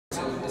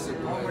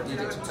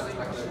DJ 2 Times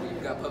back there. We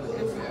got public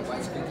interview at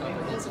White Creek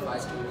Comprehensive High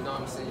School. You know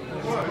what I'm saying?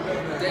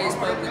 Today's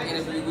public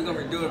interview, we're gonna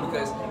redo it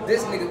because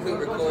this nigga couldn't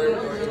record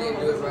or he didn't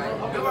do it right.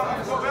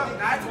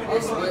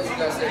 This is what you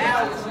gotta say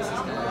about this. This is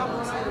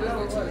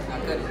I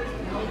cut it.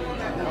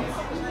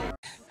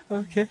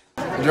 Okay.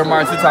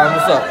 Jeremiah 2 Times,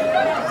 what's up?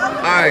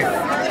 Alright,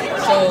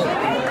 so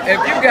if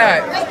you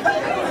got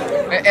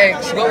an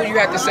ex, what would you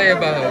have to say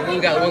about her? We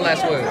got one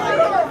last word.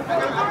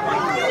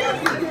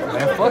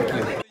 Man, fuck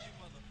you.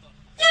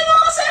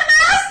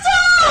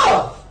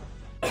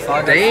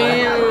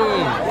 Damn!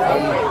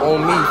 On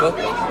me, fuck.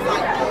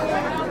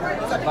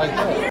 Like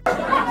that.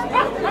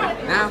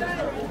 Now,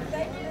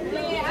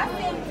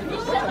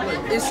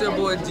 it's your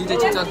boy DJ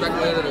 2 Times back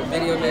with another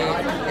video, man.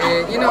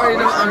 And you know already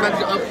know I'm about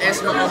to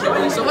answer my own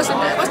people. So what's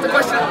the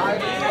question?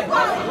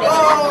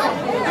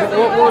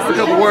 What was the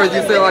couple words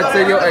you say like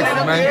say to your ex,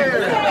 man?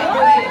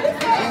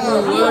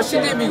 Ooh, well, she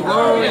did me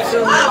wrong. She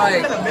was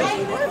like,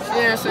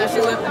 yeah, so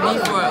she left me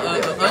for a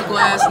ugly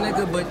ass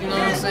nigga, but you know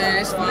what I'm saying?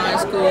 It's fine,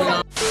 it's cool. You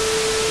know?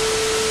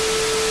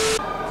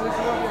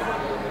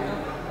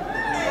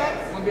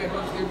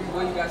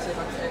 What you gotta say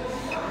about your ex?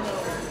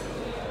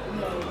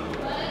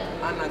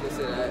 I'm not gonna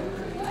say that.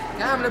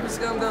 Can I have an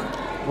episode though?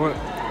 What?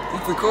 You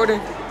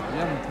recording?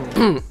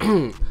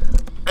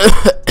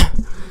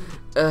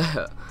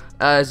 Yeah,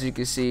 as you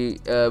can see,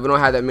 we don't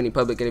have that many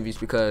public interviews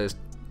because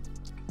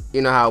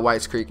you know how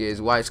Whites Creek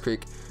is. Whites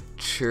Creek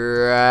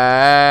trash.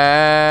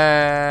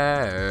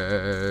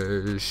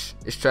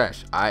 It's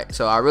trash. Alright,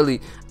 so I really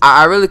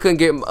couldn't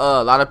get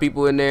a lot of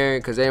people in there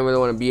because they didn't really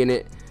want to be in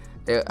it.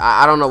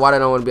 I don't know why they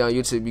don't want to be on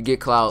YouTube. You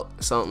get clout,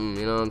 something,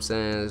 you know what I'm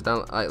saying? It's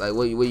not like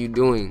what you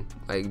doing?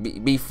 Like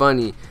be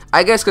funny.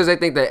 I guess because they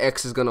think their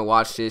ex is gonna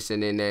watch this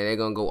and then they're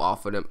gonna go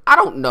off of them. I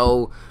don't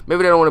know.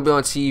 Maybe they don't want to be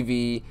on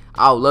TV.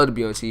 I would love to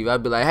be on TV.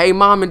 I'd be like, hey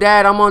mom and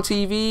dad, I'm on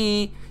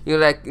TV. You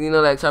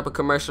know that type of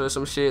commercial or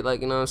some shit.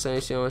 Like, you know what I'm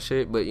saying? She on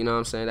shit, but you know what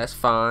I'm saying? That's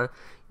fine.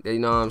 You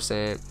know what I'm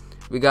saying?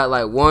 We got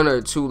like 1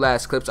 or 2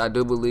 last clips, I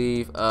do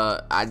believe.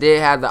 I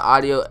did have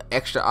the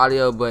extra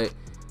audio, but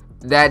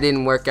that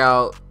didn't work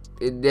out.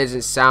 It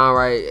doesn't sound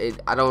right.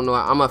 I don't know.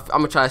 I'm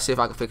gonna try to see if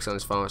I can fix it on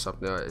this phone or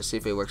something, or see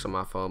if it works on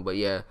my phone. But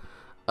yeah,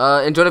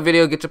 enjoy the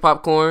video. Get your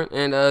popcorn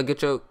and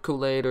get your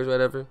Kool-Aid or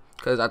whatever,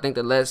 because I think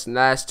the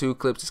last 2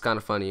 clips is kind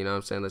of funny. You know what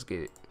I'm saying? Let's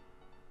get it.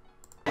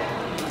 1,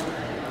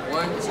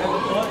 2.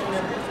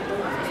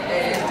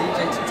 Hey, it's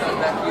DJ 2 Times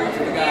back here.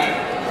 We got.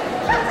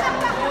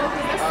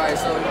 All right,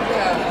 so you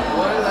have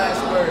one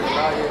last word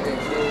about your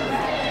ex.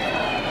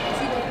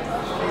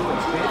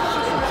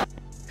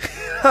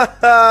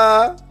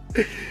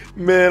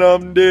 man,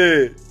 I'm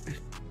dead.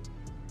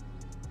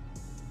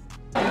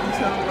 Damn,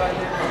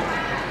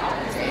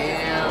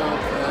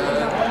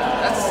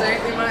 that's the same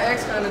thing my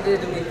ex kind of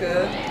did to me, cuz.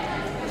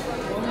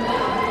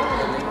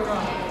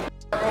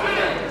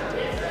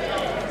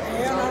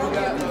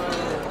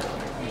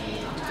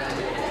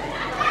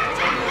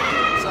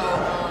 So,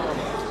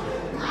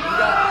 you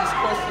got this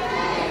question.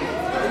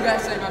 What you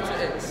guys say about your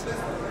ex?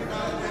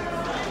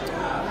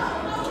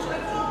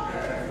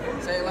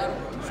 Say it louder.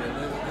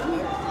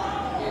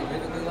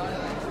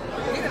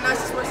 He's the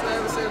nicest person I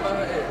ever said about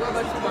her ex. What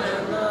about you,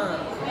 man?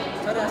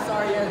 Tell that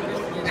sorry ass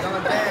bitch to get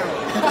gone down.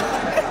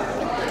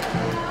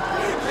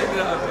 Pick it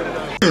up, put it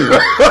up.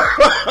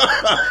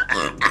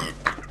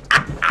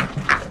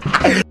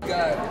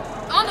 God.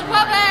 On the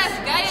pub ass,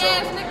 gay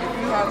ass nigga.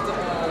 You have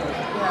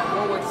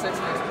one word to say to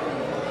next time.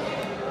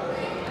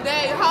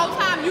 The whole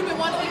time you been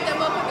wanting to eat that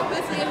motherfucking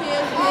pussy in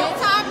here. Whole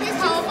time, this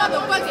whole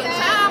motherfucking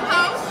time,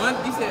 house.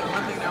 You said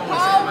one thing that I want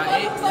to say to my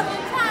ex.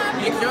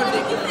 Make your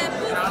dick up,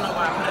 and I don't know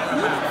why I put it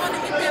in my mouth. You want to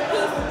get that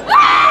pussy.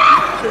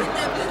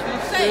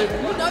 Say,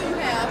 you know you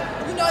have